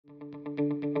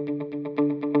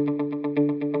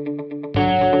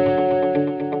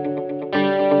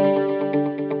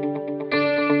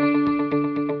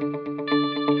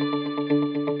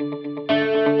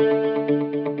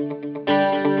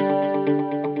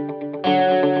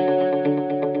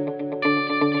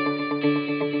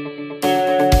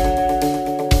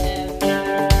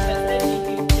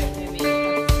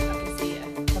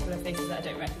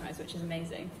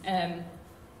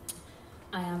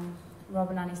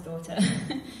daughter.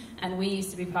 And we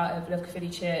used to be part of Caerphilly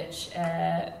Church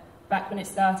back when it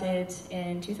started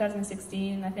in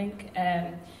 2016, I think.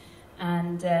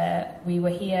 And we were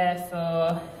here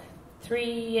for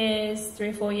 3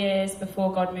 or 4 years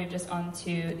before God moved us on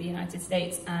to the United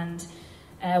States. And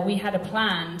we had a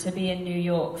plan to be in New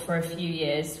York for a few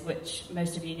years, which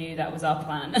most of you knew that was our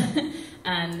plan.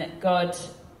 And God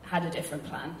had a different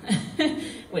plan,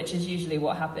 which is usually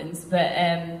what happens.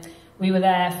 But we were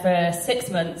there for 6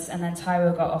 months, and then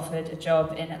Tyro got offered a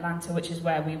job in Atlanta, which is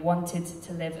where we wanted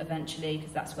to live eventually,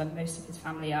 because that's where most of his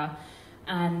family are.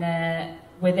 And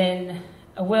within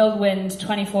a whirlwind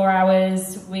 24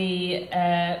 hours, we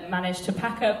managed to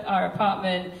pack up our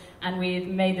apartment, and we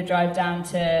made the drive down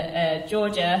to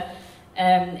Georgia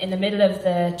in the middle of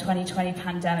the 2020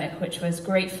 pandemic, which was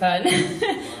great fun.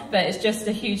 But it's just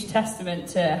a huge testament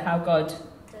to how God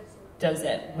does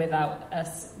it without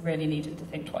us really needing to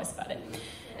think twice about it.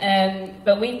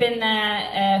 But we've been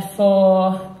there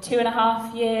for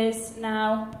 2.5 years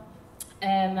now.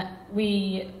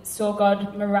 We saw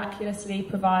God miraculously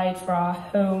provide for our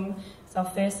home. It's our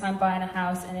first time buying a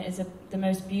house, and it is the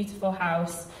most beautiful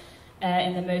house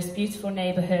in the most beautiful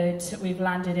neighbourhood. We've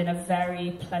landed in a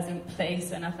very pleasant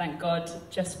place, and I thank God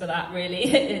just for that, really.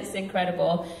 It's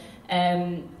incredible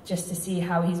just to see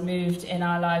how he's moved in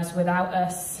our lives without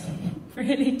us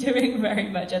really doing very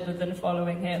much other than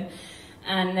following him.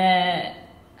 And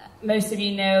most of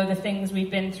you know the things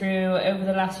we've been through over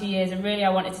the last few years, and really I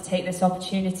wanted to take this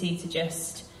opportunity to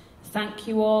just thank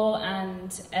you all,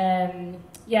 and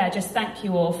just thank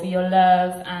you all for your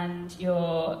love and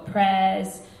your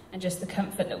prayers and just the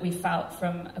comfort that we felt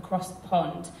from across the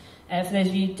pond. For those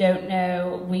of you who don't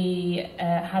know, we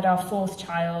had our 4th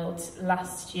child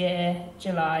last year,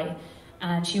 July,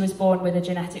 and she was born with a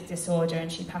genetic disorder,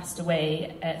 and she passed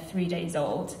away at 3 days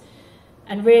old.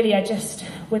 And really, I just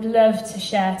would love to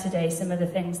share today some of the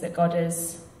things that God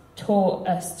has taught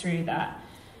us through that.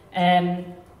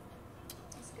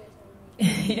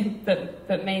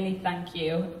 But mainly, thank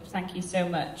you. Thank you so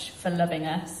much for loving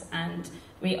us. And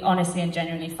we honestly and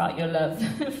genuinely felt your love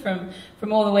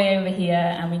from all the way over here.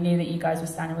 And we knew that you guys were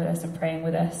standing with us and praying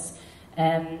with us.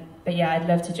 But yeah, I'd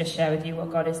love to just share with you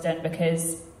what God has done,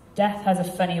 because death has a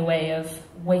funny way of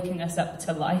waking us up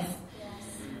to life.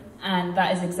 And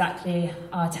that is exactly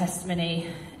our testimony.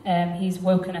 He's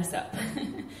woken us up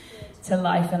to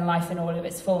life, and life in all of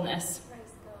its fullness.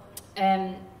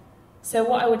 So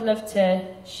what I would love to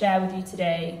share with you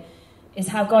today is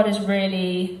how God has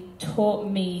really taught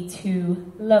me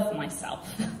to love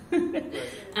myself.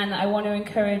 And I want to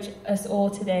encourage us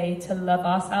all today to love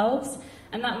ourselves.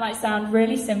 And that might sound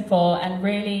really simple and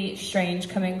really strange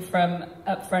coming from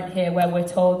up front here, where we're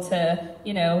told to,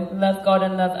 love God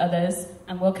and love others,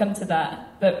 and we'll come to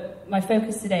that. But my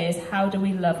focus today is, how do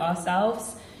we love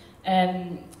ourselves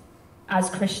as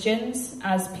Christians,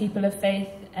 as people of faith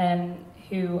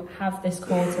who have this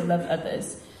call to love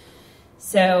others.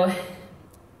 So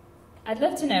I'd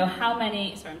love to know how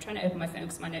many, sorry, I'm trying to open my phone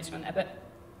because my notes are on there, but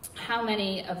how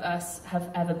many of us have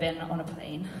ever been on a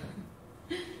plane?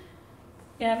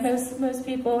 Yeah, most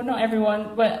people, not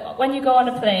everyone. But when you go on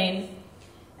a plane,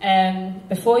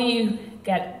 before you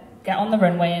get on the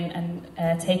runway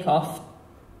and take off,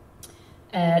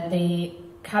 the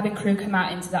cabin crew come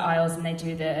out into the aisles and they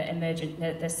do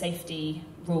the safety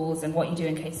rules and what you do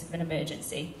in case of an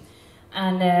emergency.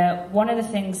 And one of the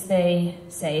things they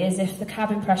say is, if the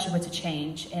cabin pressure were to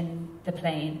change in the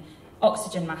plane,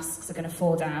 oxygen masks are going to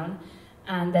fall down.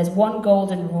 And there's one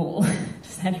golden rule.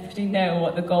 Does anybody know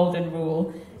what the golden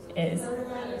rule is?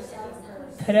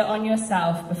 Put it on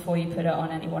yourself before you put it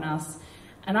on anyone else.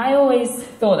 And I always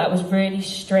thought that was really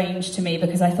strange to me,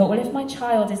 because I thought, well, if my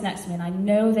child is next to me and I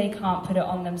know they can't put it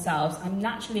on themselves, I'm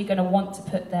naturally going to want to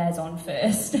put theirs on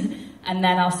first. And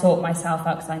then I'll sort myself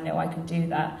out, because I know I can do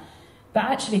that. But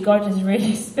actually, God has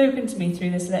really spoken to me through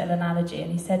this little analogy.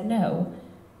 And he said, no,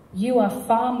 you are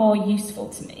far more useful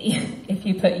to me if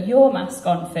you put your mask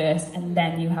on first and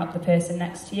then you help the person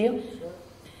next to you.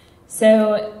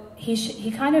 So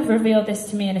he kind of revealed this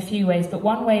to me in a few ways, but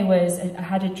one way was, I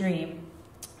had a dream.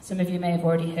 Some of you may have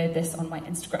already heard this on my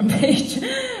Instagram page,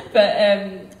 but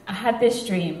I had this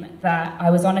dream that I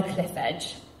was on a cliff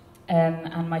edge,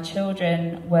 and my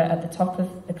children were at the top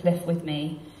of the cliff with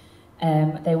me.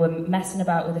 They were messing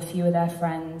about with a few of their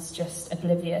friends, just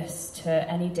oblivious to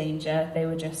any danger. They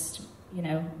were just,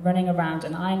 running around,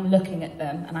 and I'm looking at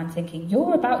them and I'm thinking,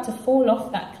 you're about to fall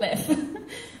off that cliff.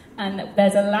 And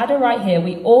there's a ladder right here.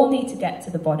 We all need to get to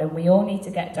the bottom. We all need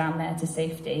to get down there to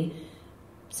safety.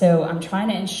 So I'm trying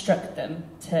to instruct them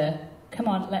to, come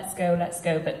on, let's go.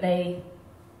 But they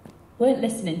weren't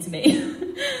listening to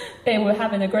me. They were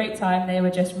having a great time. They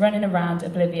were just running around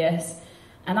oblivious.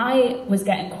 And I was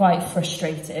getting quite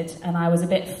frustrated, and I was a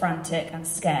bit frantic and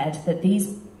scared that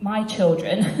my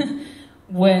children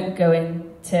weren't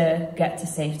going to get to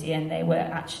safety, and they were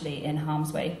actually in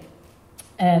harm's way.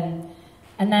 And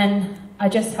then I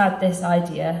just had this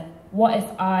idea: what if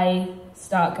I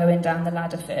start going down the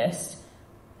ladder first?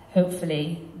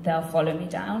 Hopefully they'll follow me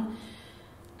down.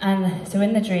 And so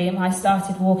in the dream, I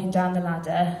started walking down the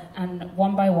ladder, and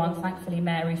one by one, thankfully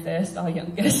Mary first, our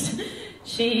youngest,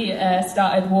 she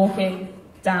started walking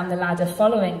down the ladder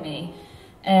following me.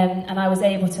 And I was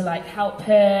able to help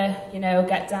her,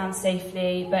 get down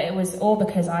safely, but it was all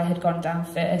because I had gone down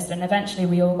first, and eventually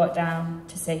we all got down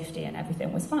to safety and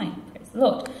everything was fine, praise the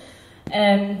Lord.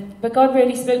 But God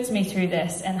really spoke to me through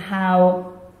this, and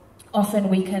how often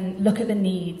we can look at the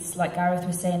needs, like Gareth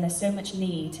was saying, there's so much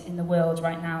need in the world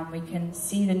right now, and we can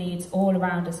see the needs all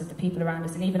around us, of the people around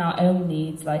us, and even our own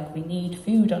needs, like we need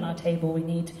food on our table, we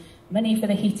need money for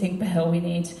the heating bill, we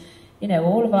need,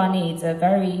 all of our needs are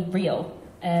very real,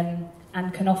 and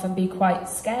can often be quite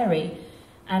scary.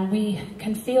 And we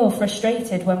can feel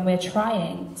frustrated when we're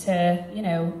trying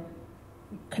to,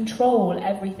 control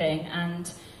everything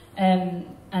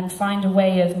and find a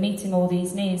way of meeting all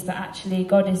these needs, but actually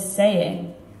God is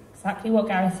saying exactly what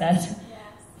Gareth said. Yes.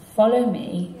 Follow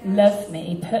me, yes. Love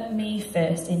me, put me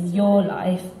first in your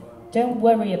life. Don't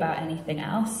worry about anything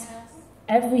else. Yes.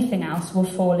 Everything else will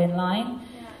fall in line.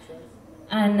 Yes.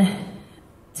 And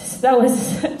that was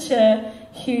such a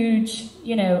huge,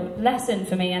 lesson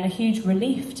for me, and a huge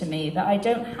relief to me, that I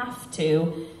don't have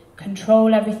to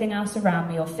control everything else around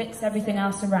me or fix everything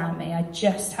else around me. I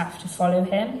just have to follow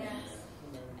him.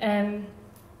 Yes.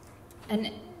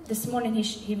 And this morning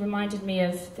he reminded me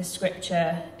of the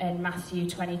scripture in Matthew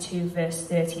 22 verse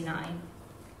 39.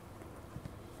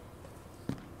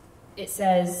 It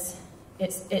says,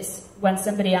 it's when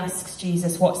somebody asks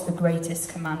Jesus, what's the greatest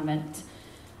commandment?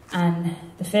 And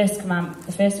the first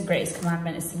and greatest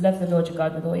commandment is to love the Lord your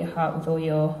God with all your heart, with all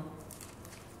your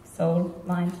soul,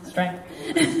 mind, strength,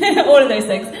 all of those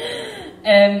things.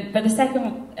 But the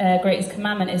second greatest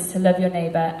commandment is to love your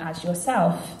neighbour as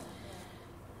yourself.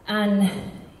 And,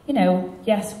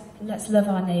 yes, let's love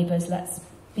our neighbours, let's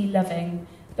be loving.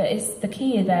 But the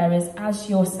key there is as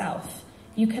yourself.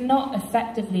 You cannot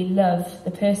effectively love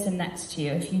the person next to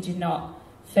you if you do not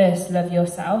first love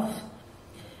yourself.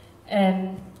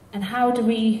 And how do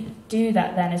we do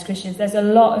that then as Christians? There's a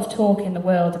lot of talk in the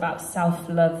world about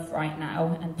self-love right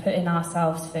now, and putting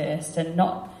ourselves first, and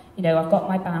not, I've got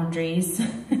my boundaries.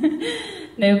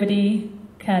 Nobody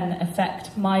can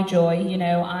affect my joy.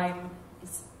 I'm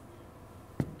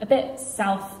a bit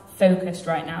self-focused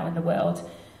right now in the world.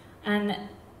 And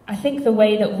I think the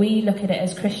way that we look at it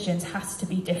as Christians has to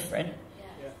be different.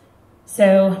 Yeah.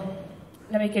 So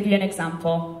let me give you an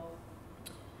example.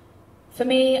 For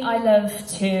me, I love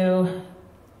to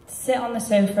sit on the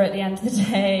sofa at the end of the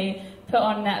day, put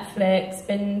on Netflix,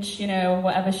 binge,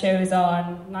 whatever show's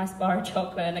on, nice bar of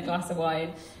chocolate and a glass of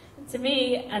wine. To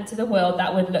me and to the world,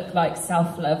 that would look like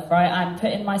self-love, right? I'm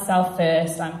putting myself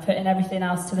first, I'm putting everything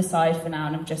else to the side for now,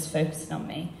 and I'm just focusing on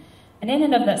me. And in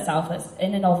and of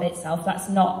itself, that's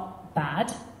not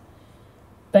bad.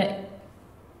 But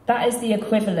that is the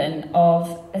equivalent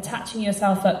of attaching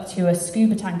yourself up to a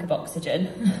scuba tank of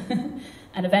oxygen,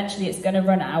 and eventually it's going to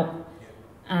run out,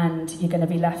 and you're going to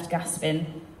be left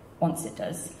gasping once it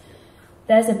does.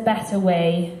 There's a better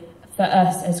way for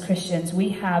us as Christians. We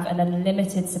have an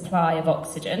unlimited supply of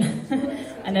oxygen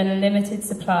and an unlimited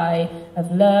supply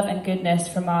of love and goodness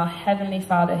from our Heavenly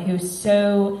Father, who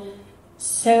so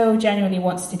genuinely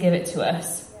wants to give it to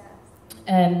us.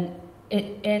 In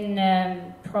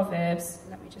Proverbs,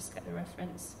 let me just get the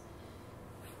reference.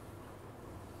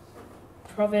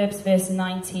 Proverbs verse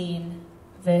 19,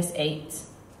 verse 8.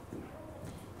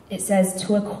 It says,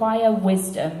 to acquire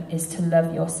wisdom is to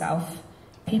love yourself.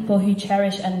 People who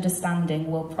cherish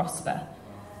understanding will prosper.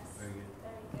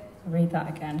 I'll read that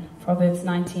again. Proverbs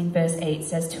 19 verse 8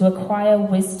 says, to acquire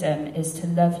wisdom is to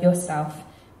love yourself.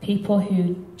 People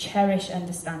who cherish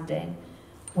understanding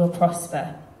will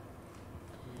prosper.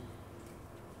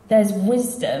 There's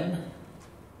wisdom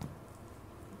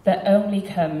that only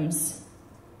comes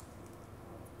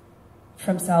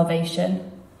from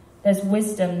salvation. There's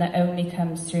wisdom that only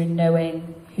comes through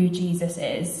knowing who Jesus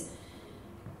is.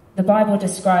 The Bible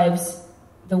describes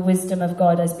the wisdom of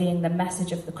God as being the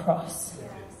message of the cross.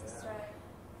 Yes, right.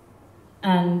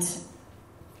 And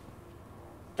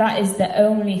that is the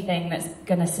only thing that's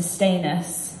going to sustain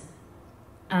us.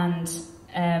 And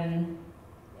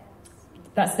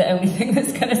that's the only thing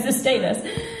that's going to sustain us.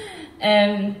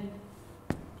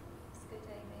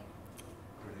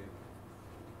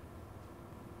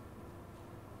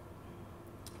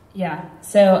 yeah,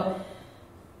 so,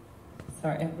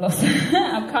 sorry, I'm lost.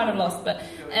 I'm kind of lost, but...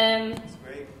 It's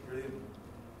great, brilliant.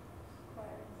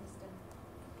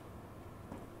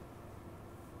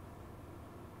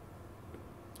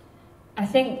 I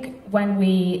think when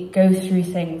we go through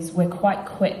things, we're quite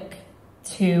quick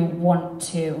to want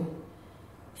to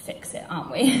fix it,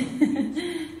 aren't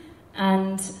we?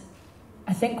 And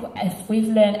I think if we've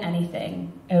learned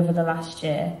anything over the last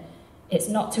year, it's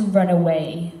not to run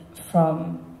away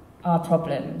from our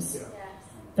problems,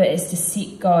 but it's to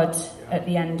seek God at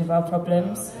the end of our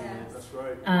problems. That's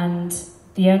right. And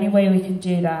the only way we can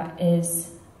do that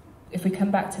is if we come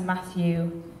back to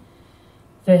Matthew,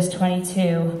 verse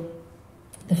 22,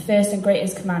 the first and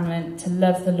greatest commandment, to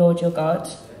love the Lord your God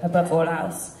above all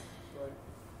else.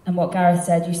 And what Gareth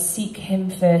said, you seek him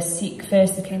first, seek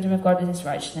first the kingdom of God and his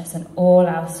righteousness, and all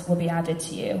else will be added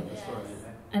to you.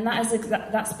 And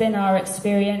that's been our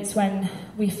experience when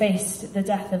we faced the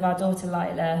death of our daughter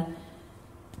Lila.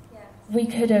 We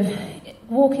could have,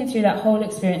 walking through that whole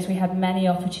experience, we had many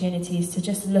opportunities to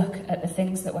just look at the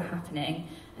things that were happening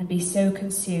and be so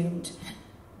consumed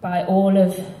by all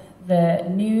of the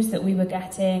news that we were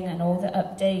getting and all the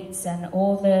updates and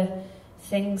all the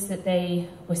things that they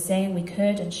were saying we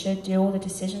could and should do, all the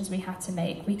decisions we had to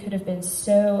make. We could have been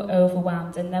so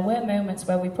overwhelmed, and there were moments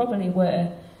where we probably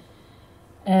were.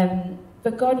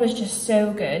 But God was just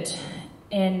so good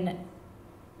in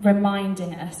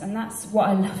reminding us, and that's what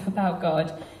I love about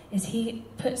God, is he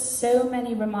puts so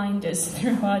many reminders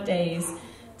through our days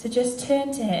to just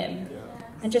turn to him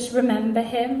and just remember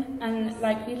him. And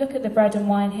like we look at the bread and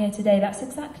wine here today, that's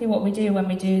exactly what we do when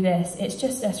we do this. It's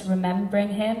just us remembering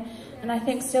him. And I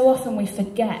think so often we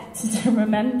forget to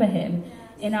remember him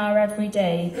in our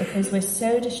everyday because we're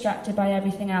so distracted by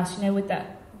everything else. You know, with the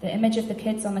image of the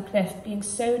kids on the cliff, being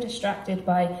so distracted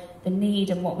by the need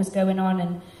and what was going on.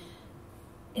 And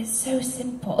it's so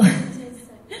simple.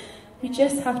 We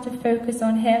just have to focus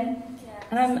on him.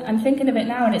 And I'm thinking of it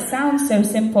now, and it sounds so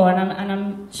simple, and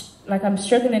I'm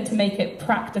struggling to make it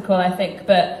practical, I think,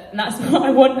 and that's what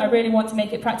I want. I really want to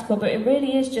make it practical, but it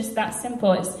really is just that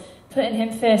simple. It's putting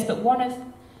him first. But one of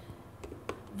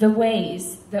the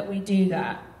ways that we do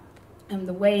that, and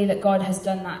the way that God has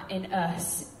done that in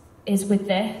us, is with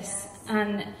this.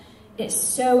 And it's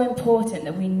so important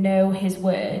that we know his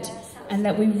word and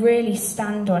that we really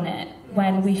stand on it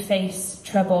when we face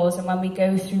troubles and when we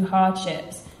go through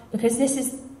hardships, because this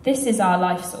is our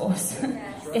life source.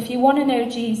 If you want to know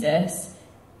Jesus,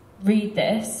 read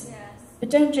this, but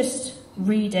don't just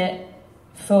read it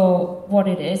for what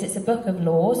it is. It's a book of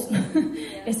laws.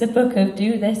 It's a book of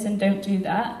do this and don't do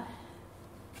that.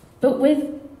 But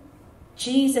with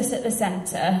Jesus at the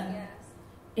centre,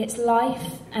 it's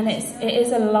life, and it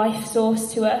is a life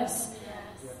source to us.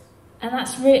 And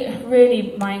that's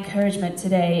really my encouragement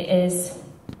today is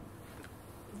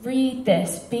read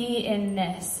this, be in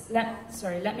this.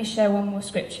 Let me share one more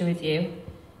scripture with you.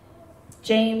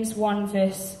 James 1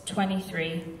 verse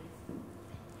 23.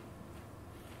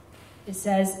 It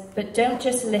says, but don't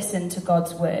just listen to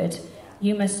God's word.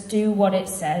 You must do what it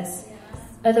says.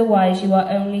 Otherwise you are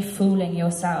only fooling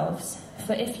yourselves.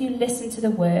 For if you listen to the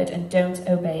word and don't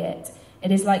obey it,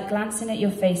 it is like glancing at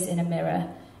your face in a mirror.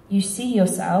 You see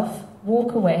yourself,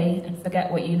 walk away, and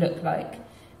forget what you look like.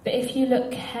 But if you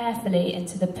look carefully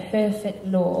into the perfect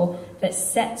law that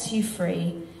sets you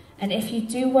free, and if you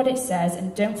do what it says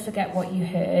and don't forget what you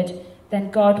heard,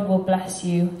 then God will bless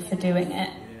you for doing it.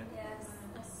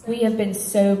 We have been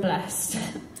so blessed,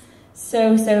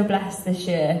 so blessed this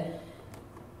year,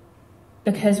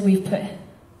 because we've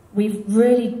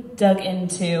really dug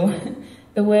into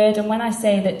the word. And when I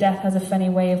say that death has a funny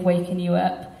way of waking you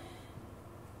up,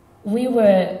 we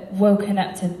were woken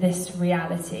up to this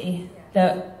reality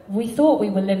that we thought we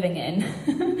were living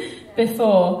in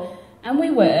before, and we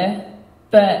were,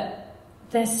 but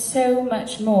there's so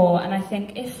much more. And I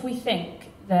think if we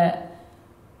think that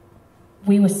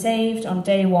we were saved on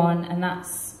day one and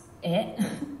that's it,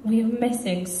 we're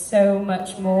missing so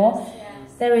much more.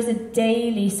 There is a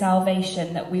daily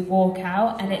salvation that we walk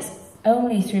out, and it's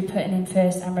only through putting him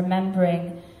first and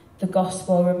remembering the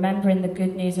gospel, remembering the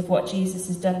good news of what Jesus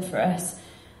has done for us.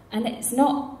 And it's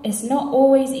not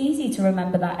always easy to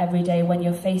remember that every day when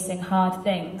you're facing hard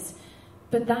things,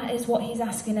 but that is what he's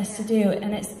asking us to do.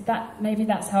 And maybe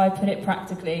that's how I put it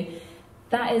practically.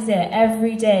 That is it.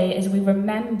 Every day as we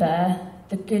remember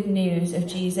the good news of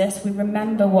Jesus, we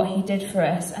remember what he did for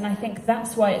us. And I think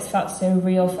that's why it's felt so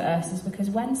real for us, is because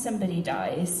when somebody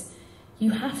dies,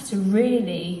 you have to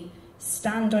really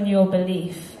stand on your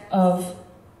belief of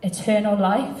eternal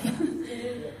life.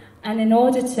 And in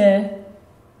order to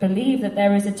believe that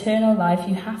there is eternal life,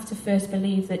 you have to first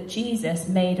believe that Jesus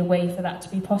made a way for that to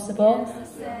be possible.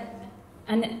 Yes.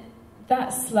 And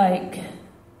that's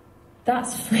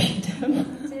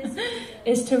freedom.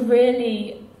 Is to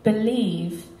really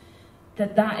believe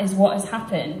that that is what has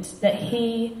happened. That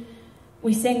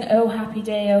we sing, oh happy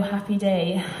day, oh happy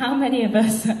day. How many of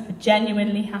us are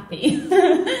genuinely happy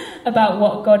about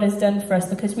what God has done for us?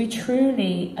 Because we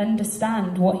truly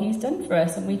understand what he's done for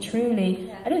us. And we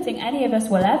truly, I don't think any of us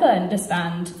will ever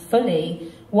understand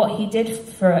fully what he did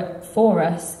for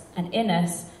us and in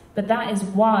us. But that is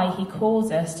why he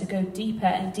calls us to go deeper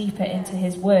and deeper into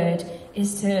his word,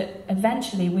 is to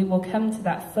eventually we will come to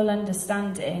that full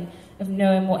understanding of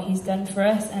knowing what he's done for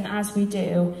us. And as we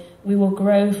do, we will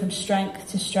grow from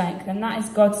strength to strength. And that is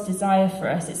God's desire for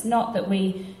us. It's not that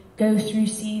we go through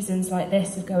seasons like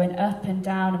this of going up and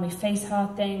down and we face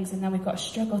hard things and then we've got to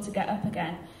struggle to get up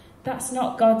again. That's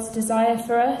not God's desire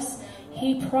for us.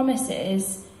 He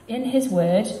promises in his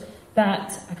word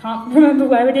that, I can't remember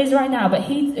where it is right now, but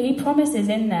he promises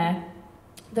in there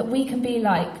that we can be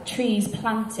like trees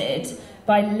planted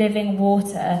by living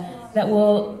water that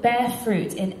will bear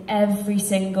fruit in every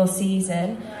single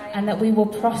season, and that we will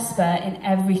prosper in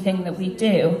everything that we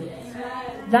do.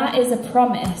 That is a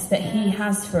promise that he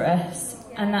has for us,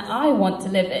 and that I want to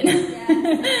live in.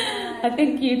 I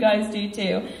think you guys do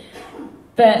too.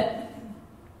 But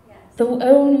the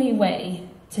only way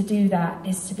to do that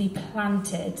is to be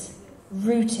planted,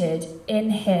 rooted in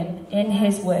him, in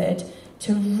his word,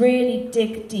 to really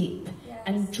dig deep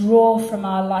and draw from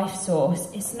our life source.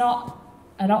 It's not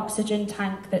an oxygen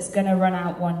tank that's going to run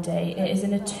out one day. It is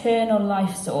an eternal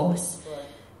life source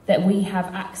that we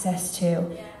have access to.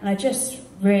 And I just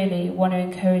really want to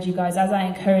encourage you guys, as I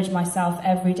encourage myself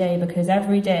every day, because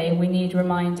every day we need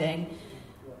reminding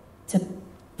to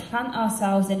plant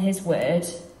ourselves in his word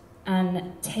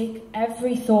and take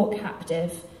every thought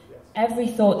captive, every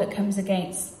thought that comes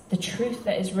against the truth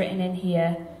that is written in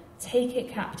here. Take it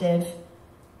captive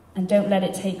and don't let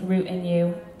it take root in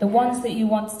you. The ones that you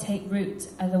want to take root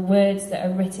are the words that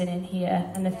are written in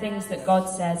here and the things that God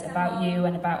says about you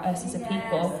and about us as a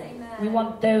people. We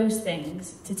want those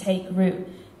things to take root,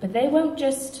 but they won't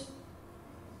just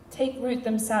take root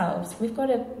themselves. We've got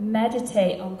to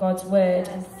meditate on God's word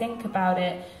and think about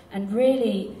it and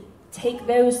really take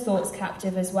those thoughts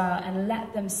captive as well and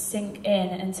let them sink in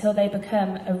until they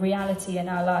become a reality in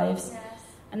our lives.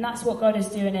 And that's what God is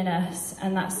doing in us,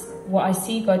 and that's what I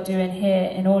see God doing here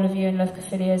in all of you in Love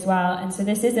Caerphilly as well. And so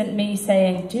this isn't me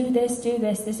saying, do this,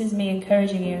 this is me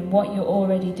encouraging you in what you're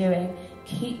already doing.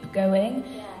 Keep going.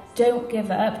 Don't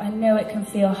give up. I know it can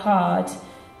feel hard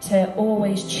to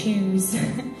always choose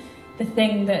the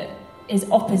thing that is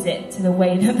opposite to the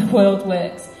way that the world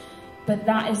works. But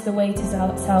that is the way to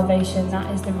salvation. That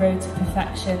is the road to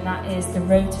perfection. That is the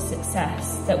road to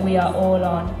success that we are all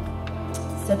on.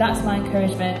 So that's my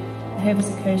encouragement. I hope it's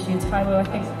encouraged you. Taiwo, I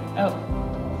think,